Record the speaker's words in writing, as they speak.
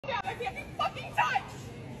I can't be fucking touched.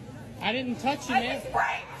 I didn't touch you, I man. was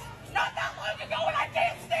raped not that long ago, and I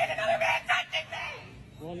can't stand another man touching me.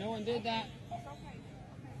 Well, no one did that.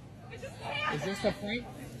 I just can't. Is this a prank?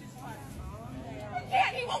 I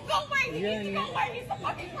can't. He won't go away. He needs to go away. He's the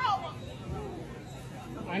fucking problem.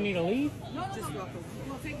 I need to leave? Just welcome.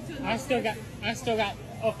 We'll take you to I still got,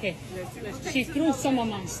 okay. She threw some of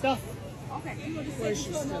my stuff. Okay, you want to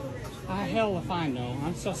say stuff? Hell if I know.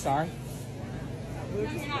 I'm so sorry. You're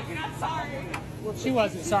not sorry. She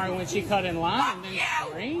wasn't sorry when she cut in line and then You!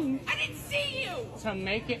 screamed I didn't see you. to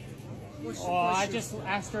make it. Oh, I just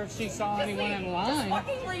asked her if she saw Just anyone leave. in line. Just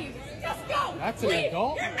fucking leave. Just go. That's an leave.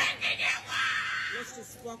 adult. You're making it loud. Let's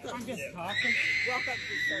just walk up. I'm to just them. talking. Walk up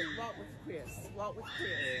to them. Walk with Chris. Walk with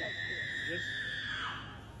Chris.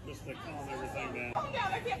 Just to calm everything down. Calm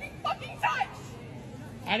down. I can't be fucking touched.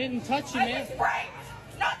 I didn't touch you, I man. was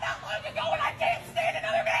raped not that long ago, and I can't stand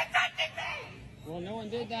another man touching me. Well, no one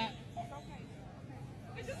did that.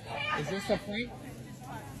 I just can't. Is this a prank?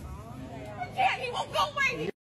 I can't. He won't go away. He